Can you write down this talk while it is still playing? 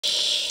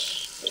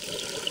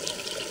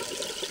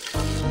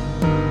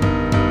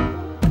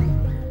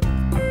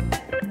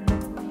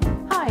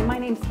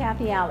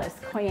Cathy Alice,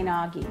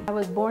 Koyanagi. I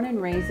was born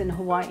and raised in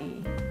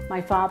Hawaii.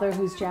 My father,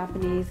 who's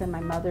Japanese, and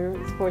my mother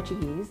is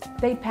Portuguese.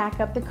 They'd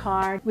pack up the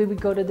car, we would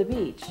go to the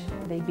beach.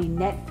 They'd be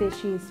net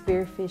fishing,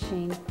 spear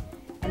fishing,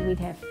 and we'd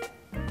have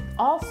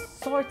all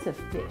sorts of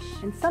fish,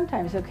 and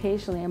sometimes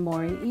occasionally a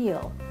moray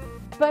eel.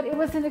 But it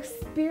was an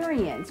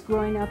experience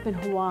growing up in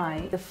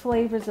Hawaii, the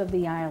flavors of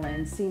the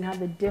island, seeing how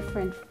the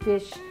different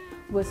fish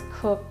was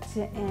cooked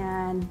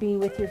and being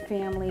with your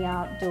family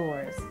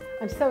outdoors.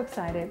 I'm so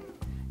excited.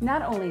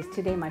 Not only is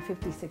today my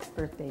 56th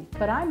birthday,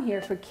 but I'm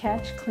here for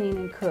Catch, Clean,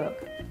 and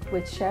Cook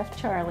with Chef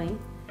Charlie,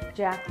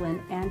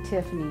 Jacqueline, and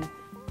Tiffany.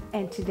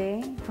 And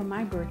today, for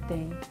my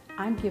birthday,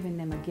 I'm giving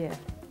them a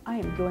gift. I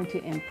am going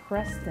to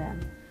impress them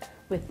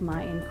with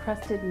my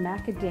encrusted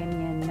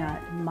macadamia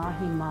nut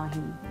Mahi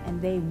Mahi,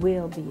 and they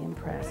will be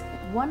impressed.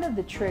 One of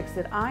the tricks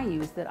that I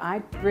use that I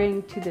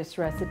bring to this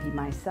recipe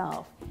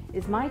myself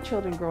is my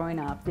children growing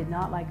up did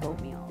not like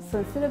oatmeal. So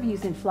instead of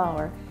using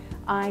flour,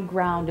 I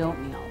ground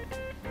oatmeal.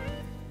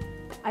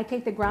 I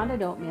take the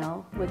grounded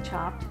oatmeal with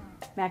chopped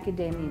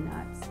macadamia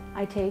nuts.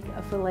 I take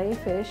a fillet of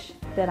fish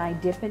that I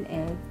dip in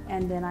egg,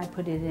 and then I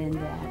put it in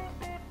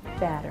that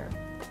batter.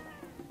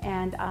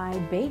 And I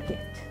bake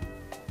it.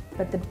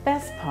 But the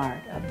best part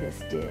of this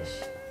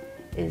dish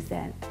is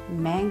that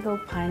mango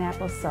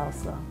pineapple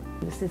salsa.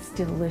 It's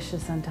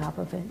delicious on top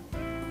of it.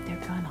 They're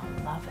gonna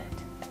love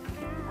it.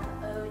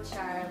 Oh,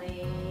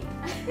 Charlie.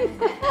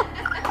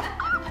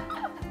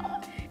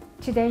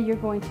 Today you're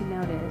going to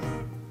notice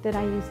that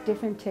I use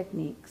different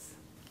techniques.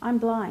 I'm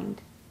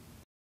blind.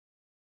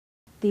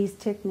 These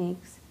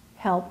techniques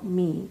help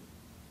me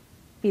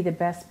be the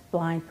best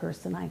blind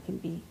person I can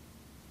be.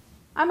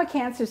 I'm a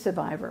cancer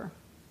survivor.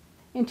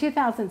 In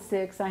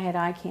 2006, I had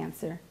eye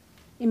cancer.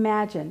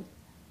 Imagine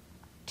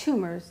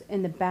tumors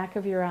in the back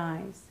of your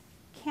eyes,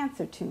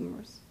 cancer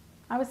tumors.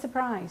 I was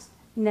surprised,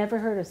 never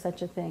heard of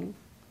such a thing.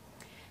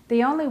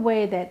 The only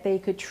way that they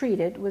could treat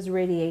it was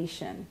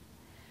radiation.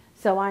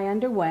 So I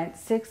underwent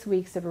 6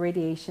 weeks of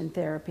radiation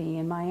therapy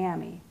in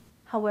Miami.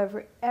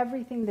 However,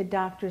 everything the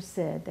doctor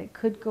said that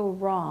could go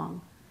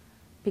wrong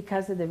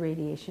because of the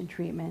radiation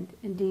treatment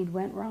indeed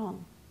went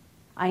wrong.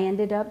 I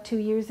ended up 2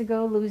 years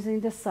ago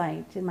losing the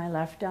sight in my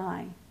left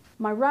eye.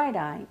 My right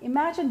eye,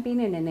 imagine being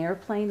in an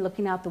airplane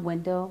looking out the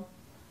window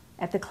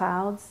at the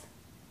clouds.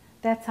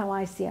 That's how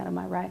I see out of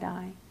my right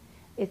eye.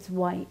 It's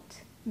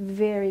white,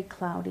 very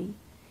cloudy.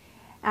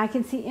 I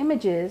can see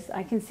images,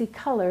 I can see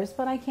colors,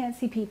 but I can't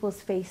see people's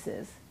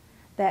faces.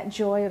 That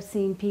joy of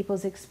seeing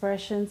people's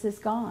expressions is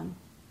gone.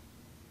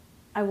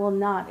 I will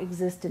not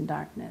exist in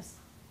darkness.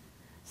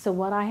 So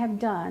what I have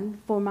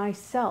done for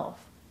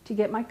myself to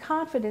get my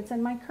confidence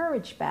and my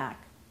courage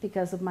back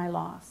because of my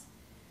loss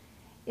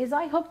is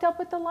I hooked up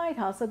with the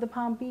Lighthouse of the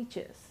Palm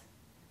Beaches.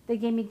 They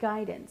gave me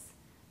guidance,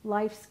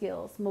 life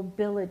skills,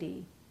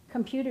 mobility,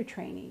 computer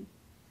training.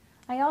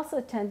 I also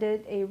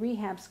attended a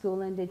rehab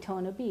school in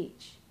Daytona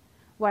Beach,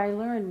 where I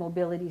learned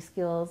mobility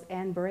skills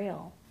and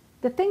Braille.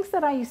 The things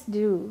that I used to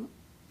do,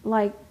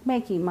 like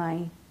making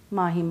my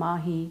Mahi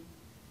Mahi,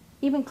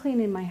 even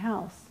cleaning my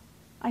house,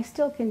 I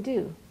still can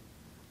do.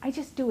 I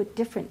just do it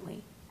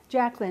differently.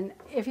 Jacqueline,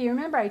 if you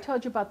remember, I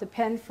told you about the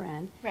pen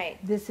friend. Right.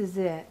 This is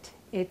it.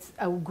 It's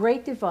a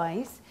great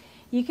device.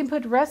 You can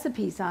put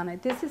recipes on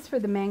it. This is for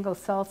the mango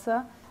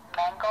salsa.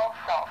 Mango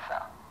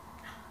salsa.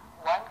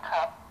 1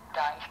 cup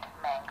diced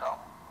mango.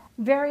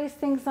 Various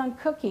things on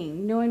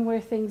cooking, knowing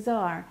where things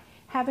are.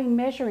 Having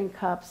measuring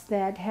cups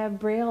that have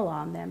Braille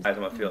on them. I'm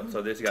gonna feel. So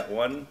this you got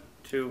 1,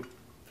 2,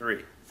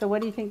 3. So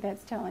what do you think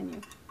that's telling you?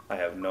 I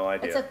have no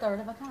idea. It's a third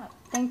of a cup.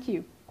 Thank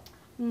you.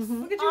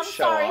 Look at you I'm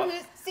show sorry.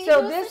 off. See,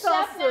 So who's this the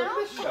chef also-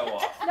 now? Show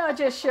off. No, it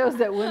just shows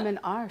that women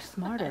are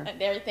smarter.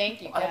 There,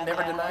 thank you. I've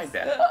never Cathy denied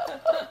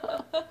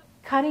Alice. that.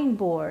 Cutting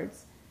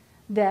boards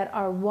that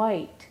are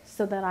white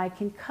so that I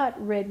can cut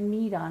red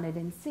meat on it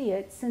and see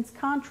it, since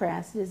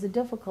contrast is a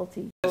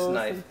difficulty. This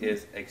knife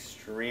is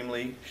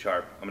extremely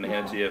sharp. I'm gonna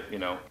hand it to you. You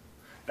know,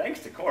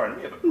 thanks to Corin,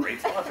 we have a great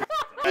sponsor.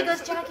 He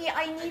goes, Jackie,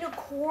 I need a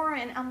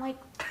Corin. I'm like,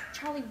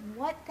 Charlie,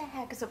 what the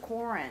heck is a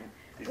Corin?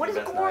 These What are is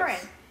the a best Corin?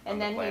 knives on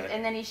And the then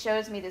planet. he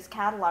shows me this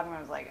catalog, and I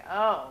was like,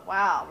 oh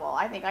wow, well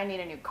I think I need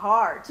a new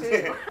car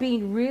too.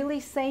 Being really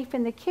safe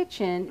in the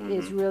kitchen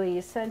is really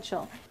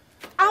essential.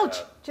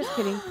 Ouch! Just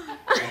kidding.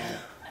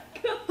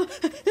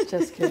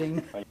 Just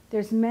kidding.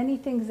 There's many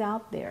things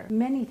out there,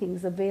 many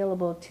things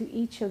available to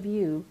each of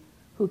you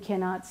who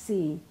cannot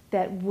see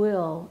that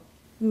will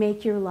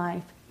make your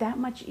life that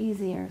much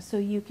easier so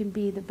you can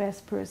be the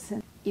best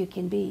person you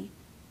can be,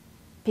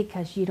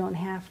 because you don't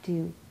have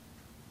to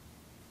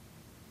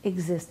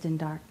exist in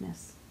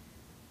darkness.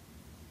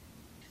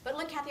 But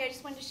look, Cathy, I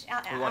just wanted to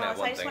We wanna have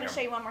one I just thing want to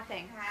here. show you one more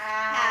thing.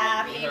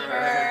 Happy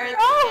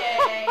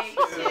birthday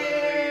to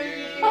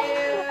you.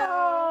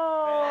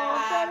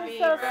 Oh, Happy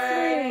so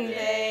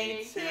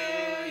birthday to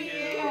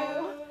you.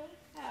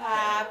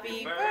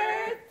 Happy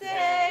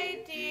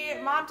birthday,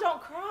 dear. Mom,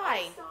 don't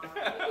cry.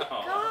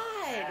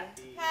 God.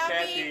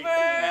 Happy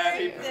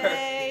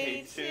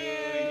birthday to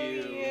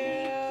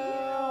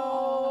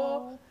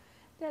you.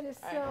 That is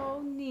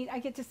so neat. I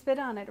get to spit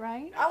on it,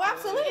 right? Oh,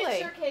 absolutely.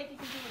 Sure, Kate, you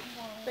can do what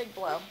you want. Big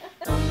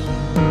blow.